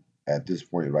 And at this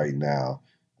point right now,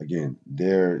 again,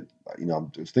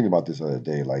 I'm just thinking about this the other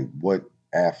day, like what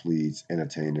athletes,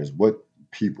 entertainers, what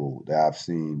people that I've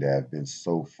seen that have been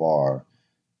so far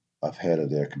ahead of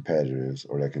their competitors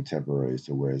or their contemporaries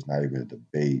to where it's not even a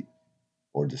debate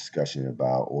or discussion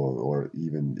about, or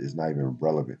even it's not even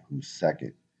relevant who's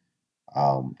second.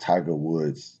 Tiger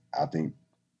Woods, I think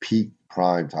peak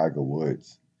prime Tiger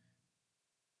Woods,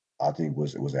 I think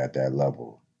was at that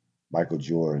level. Michael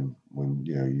Jordan, when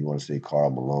you want to say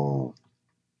Karl Malone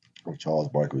or Charles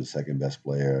Barkley was the second best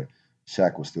player.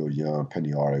 Shaq was still young.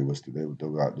 Penny Hardaway was still.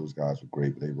 Those guys were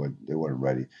great, but they weren't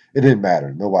ready. It didn't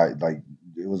matter. Nobody like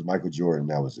it was Michael Jordan.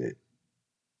 That was it.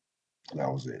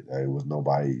 That was it. It was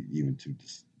nobody even to.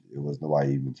 It was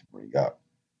nobody even to bring up.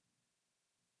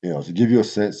 To give you a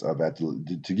sense of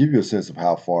to give you a sense of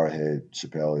how far ahead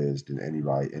Chappelle is than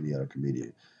any other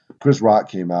comedian. Chris Rock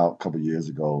came out a couple years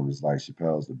ago and was like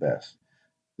Chappelle's the best.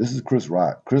 This is Chris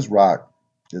Rock. Chris Rock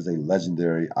is a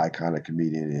legendary, iconic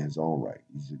comedian in his own right.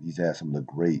 He's had some of the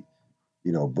great,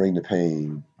 Bring the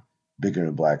Pain, Bigger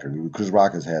and Blacker. Chris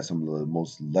Rock has had some of the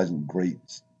most great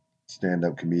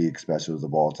stand-up comedic specials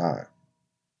of all time.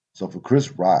 So for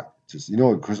Chris Rock,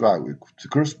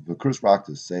 for Chris Rock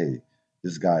to say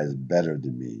this guy is better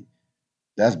than me,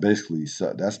 that's basically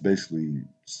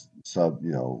sub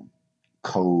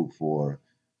code for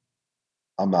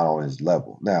I'm not on his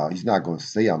level. Now he's not going to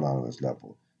say I'm not on his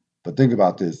level, but think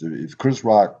about this: if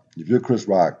you're Chris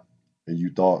Rock, and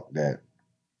you thought that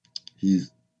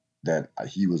he's that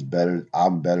he was better,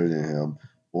 I'm better than him,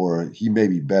 or he may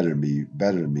be better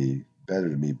than me,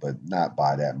 but not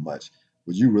by that much.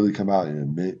 Would you really come out and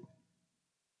admit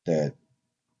that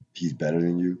he's better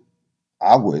than you?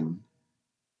 I wouldn't.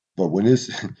 But when it's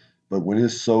but when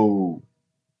it's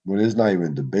not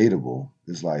even debatable,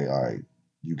 it's like, all right,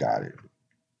 you got it.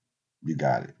 You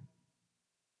got it.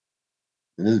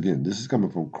 And this is coming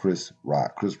from Chris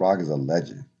Rock. Chris Rock is a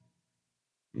legend.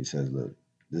 He says, look,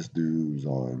 this dude's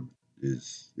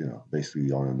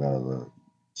basically on another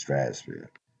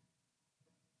stratosphere.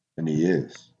 And he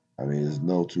is. I mean, there's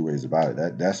no two ways about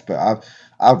it.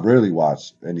 I've rarely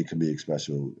watched any comedy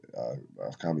special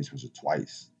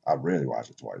twice. I rarely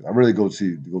watch it twice. I really go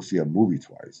see a movie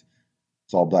twice.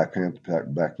 Saw Black Panther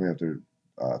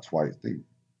twice. I think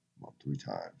three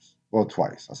times. Well,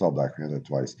 twice. I saw Black Panther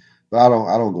twice, but I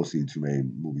don't go see too many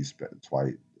movies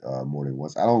twice more than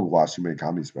once. I don't watch too many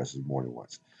comedy specials more than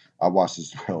once. I watched the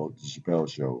Chappelle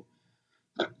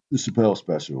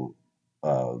special,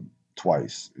 uh,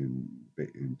 twice in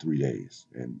 3 days,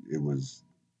 and it was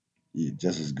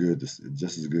just as good as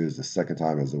the second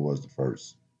time as it was the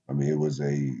first. I mean, it was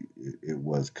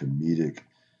comedic.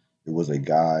 It was a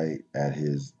guy at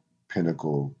his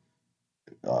pinnacle,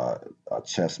 uh, a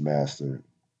chess master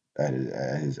at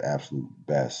his absolute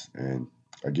best. And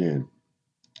again,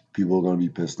 people are going to be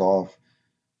pissed off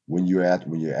when you're at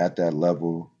that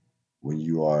level, when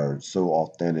you are so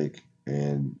authentic,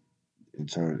 and in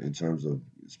terms of,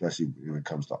 especially when it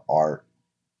comes to art.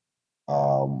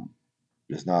 Um,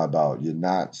 it's not about You're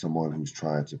not someone who's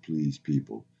trying to please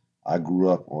people. I grew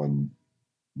up on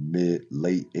mid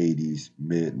late '80s,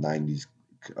 mid '90s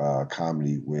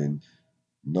comedy when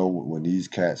no when these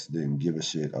cats didn't give a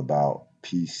shit about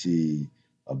PC,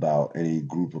 about any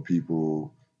group of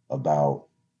people, about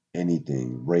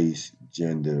anything, race,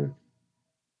 gender,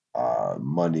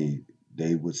 money.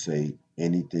 They would say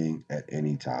anything at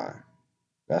any time.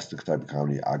 That's the type of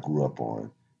comedy I grew up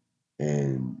on.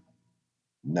 And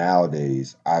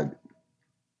nowadays, I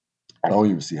don't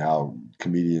even see how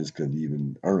comedians could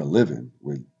even earn a living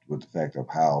with the fact of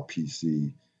how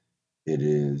PC it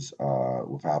is,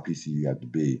 with how PC you have to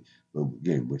be. But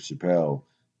again, with Chappelle,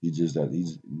 he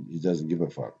doesn't give a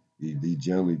fuck. He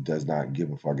generally does not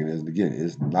give a fuck. And again,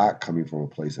 it's not coming from a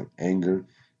place of anger.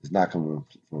 It's not coming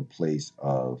from a place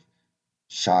of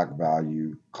shock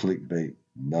value, clickbait,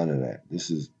 none of that. This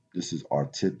is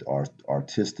artistic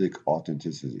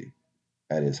authenticity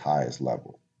at its highest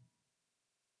level.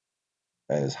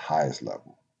 At its highest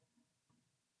level.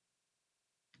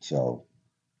 So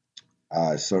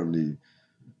I certainly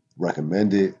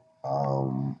recommend it.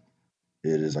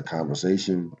 It is a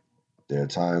conversation. There are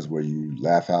times where you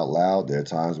laugh out loud. There are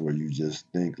times where you just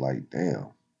think like, damn,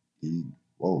 he,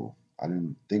 whoa, I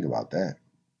didn't think about that.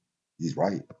 He's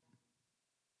right.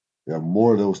 There are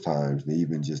more of those times than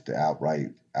even just the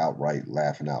outright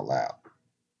laughing out loud.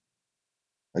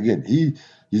 Again,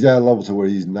 he's at a level to where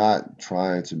he's not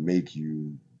trying to make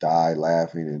you die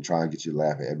laughing and try and get you to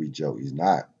laugh at every joke. He's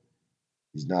not.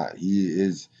 He's not. He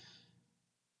is.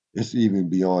 It's even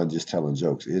beyond just telling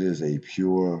jokes. It is a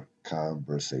pure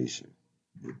conversation.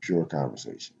 A pure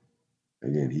conversation.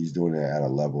 Again, he's doing it at a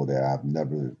level that I've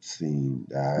never seen,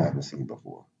 that I haven't seen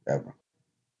before, ever.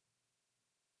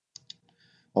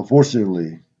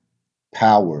 Unfortunately,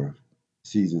 Power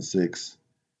season 6,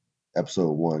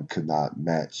 episode 1 could not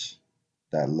match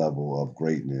that level of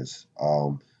greatness.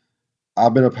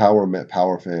 I've been a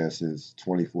Power fan since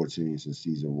 2014, since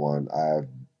season 1. I've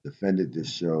defended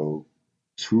this show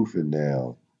tooth and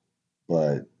nail,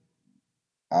 but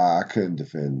I couldn't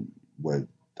defend what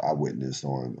I witnessed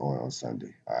on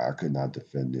Sunday. I could not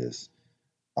defend this.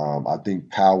 I think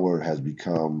Power has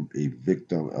become a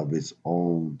victim of its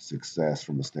own success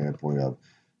from a standpoint of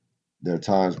there are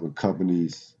times when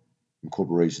companies and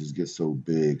corporations get so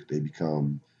big, they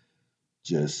become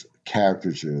just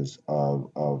caricatures of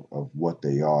what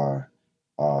they are.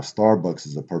 Starbucks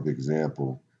is a perfect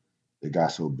example. They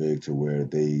got so big to where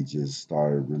they just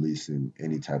started releasing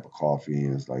any type of coffee,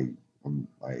 and it's like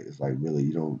really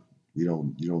you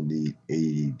don't need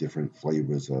 80 different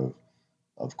flavors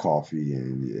of coffee,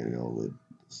 and you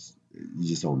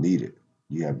just don't need it.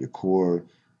 You have your core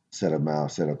set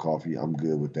of coffee. I'm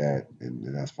good with that,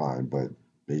 and that's fine. But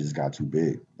they just got too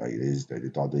big. Like they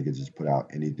thought they could just put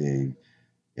out anything,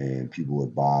 and people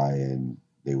would buy, and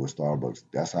they were Starbucks.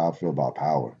 That's how I feel about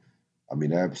Power. I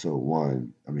mean, episode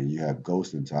 1. I mean, you have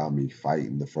Ghost and Tommy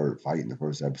fighting the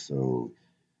first episode.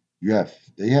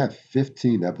 They have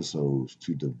 15 episodes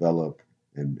to develop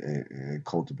and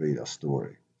cultivate a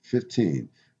story. 15.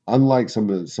 Unlike some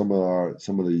of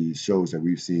the shows that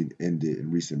we've seen ended in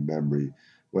recent memory,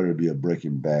 whether it be a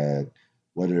Breaking Bad,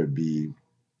 whether it be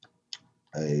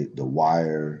a The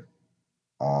Wire,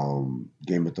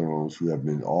 Game of Thrones, who have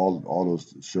been all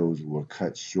those shows were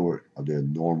cut short of their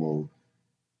normal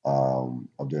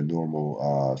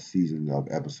season of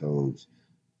episodes.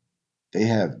 They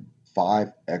have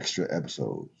 5 extra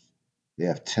episodes. They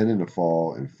have 10 in the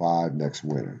fall and 5 next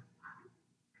winter,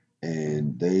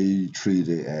 and they treat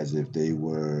it as if this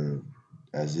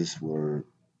were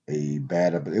a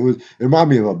bad episode. It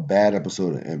reminded me of a bad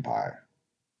episode of Empire.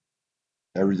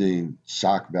 Everything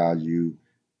shock value,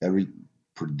 every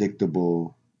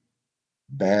predictable,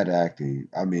 bad acting.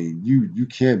 I mean, you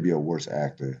can't be a worse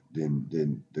actor than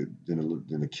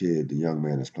the kid, the young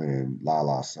man that's playing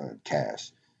Lala's son,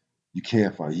 Cash. You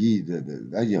can't find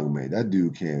that young man, that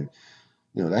dude can,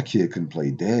 that kid couldn't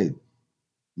play dead.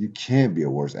 You can't be a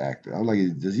worse actor. I'm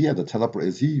like, does he have the teleprompter?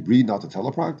 Is he reading out the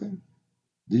teleprompter?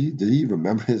 Did he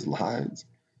remember his lines?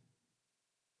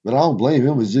 But I don't blame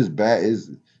him. It's just bad.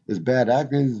 It's bad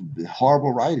acting. It's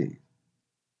horrible writing.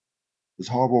 It's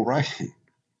horrible writing.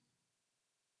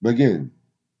 But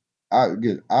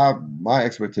my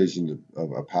expectation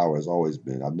of Power has always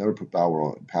been I've never put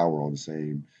Power on the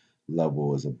same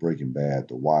level as a Breaking Bad,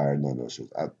 The Wire, none of those shows.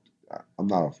 I'm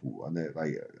not a fool.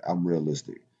 I'm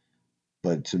realistic.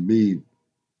 But to me,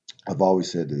 I've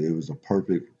always said that it was a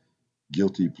perfect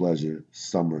guilty pleasure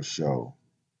summer show,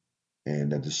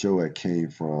 and that the show had came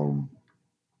from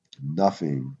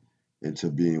nothing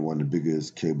into being one of the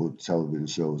biggest cable television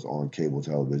shows on cable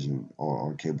television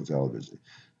on cable television.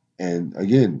 And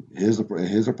again, here's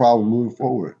a problem moving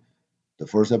forward. The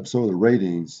first episode of the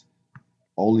ratings,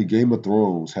 only Game of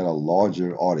Thrones had a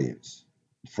larger audience.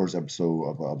 The first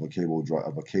episode of a cable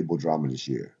drama this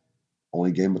year,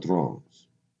 only Game of Thrones.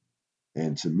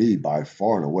 And to me, by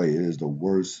far and away, it is the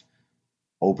worst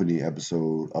opening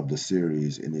episode of the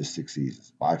series in its 6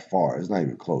 seasons. By far, it's not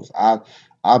even close.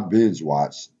 I binge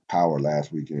watched Power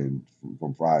last weekend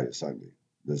from Friday to Sunday.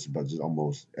 This but just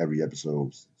almost every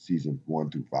episode, season 1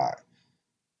 through 5,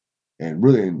 and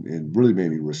really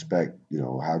made me respect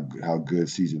how good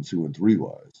season 2 and 3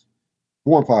 was.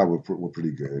 4 and 5 were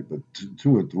pretty good, but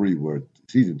 2 and 3 were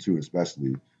season 2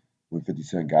 especially when 50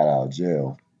 Cent got out of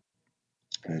jail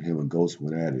and him and Ghost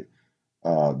went at it.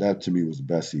 That to me was the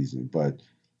best season, but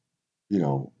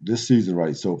this season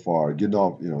right so far, getting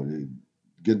off,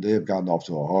 they have gotten off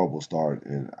to a horrible start,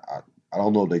 and I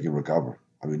don't know if they can recover.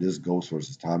 I mean, this Ghost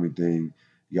versus Tommy thing,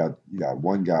 you got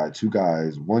one guy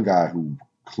who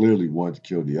clearly wanted to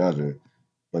kill the other,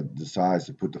 but decides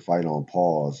to put the fight on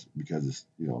pause because his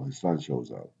son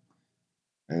shows up.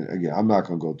 And again, I'm not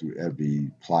gonna go through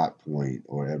every plot point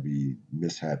or every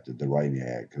mishap that the writing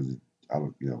had because I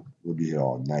don't, we'll be here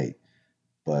all night.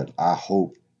 But I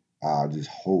just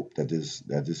hope that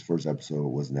this first episode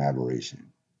was an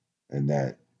aberration and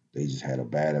that they just had a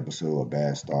bad episode, a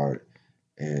bad start,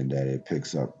 and that it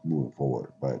picks up moving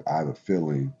forward. But I have a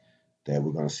feeling that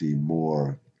we're gonna see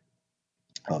more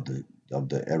of the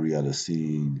every other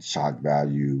scene, shock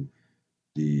value,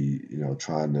 the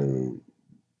trying to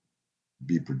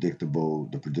be predictable,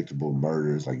 the predictable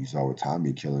murders like you saw with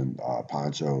Tommy killing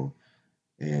Pancho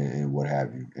and what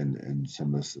have you, and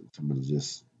some of the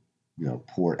just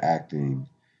poor acting.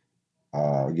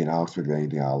 Again, I don't expect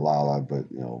anything out of Lala, but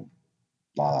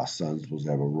Lala's son's supposed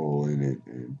to have a role in it,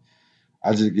 and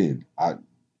I just again, a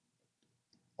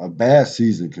bad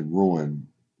season can ruin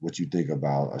what you think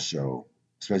about a show,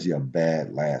 especially a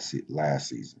bad last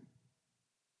season.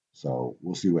 So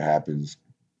we'll see what happens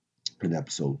in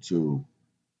episode two.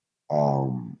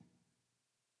 Um,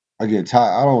 again,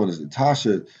 I don't understand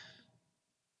Tasha.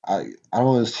 I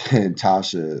don't understand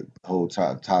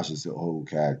Tasha's whole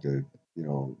character. You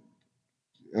know,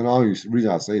 and the only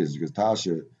reason I say this is because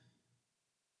Tasha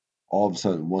all of a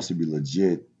sudden wants to be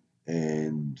legit,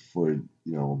 and for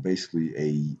basically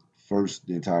the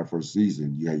entire first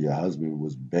season, you had your husband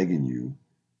was begging you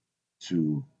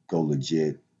to go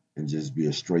legit and just be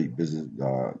a straight business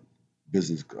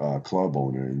club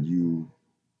owner, and you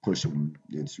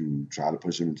try to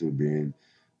push him into being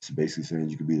to basically saying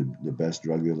you could be the best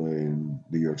drug dealer in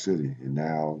New York City. And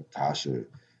now Tasha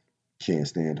can't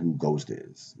stand who Ghost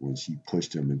is when she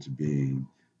pushed him into being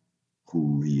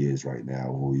who he is right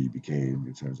now, who he became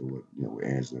in terms of what with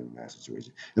Angela in that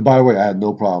situation. And by the way, I had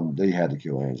no problem. They had to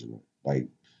kill Angela. Like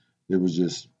it was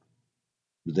just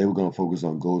they were going to focus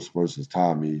on Ghost versus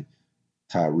Tommy.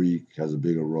 Tyreek has a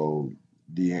bigger role.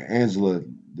 The Angela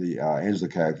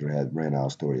character had ran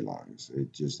out of storylines.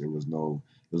 It was no.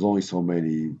 There's only so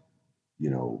many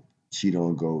cheat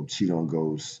on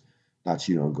Ghosts, not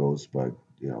cheat on Ghosts, but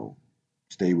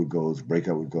stay with Ghosts, break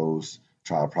up with Ghosts,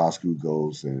 try to prosecute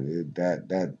Ghosts, and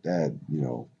that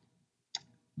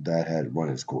had run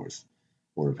its course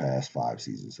for the past 5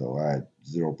 seasons. So I had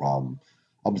zero problem.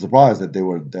 I'm surprised that there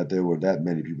were that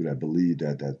many people that believed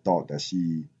that thought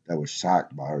that was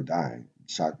shocked by her dying,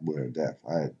 shocked with her death.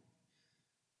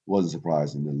 Wasn't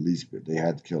surprised in the least bit. They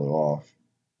had to kill her off.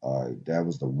 That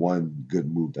was the one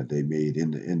good move that they made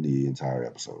in the entire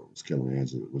episode. Was killing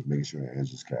Angela, was making sure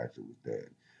Angela's character was dead.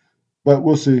 But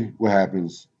we'll see what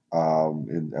happens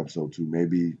in episode two.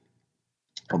 Maybe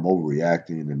I'm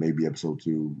overreacting, and maybe episode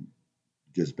two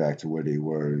gets back to where they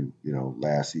were,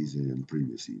 last season and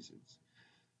previous seasons.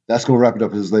 That's going to wrap it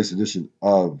up for this latest edition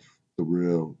of the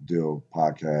Real Deal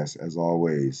Podcast. As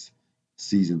always,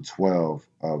 season 12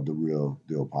 of the Real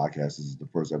Deal Podcast. This is the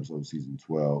first episode of season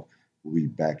 12. We'll be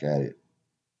back at it.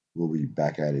 We'll be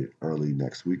back at it early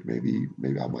next week. Maybe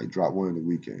I might drop one in the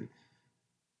weekend.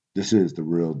 This is the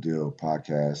Real Deal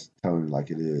Podcast, telling it like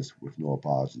it is with no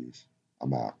apologies.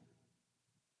 I'm out.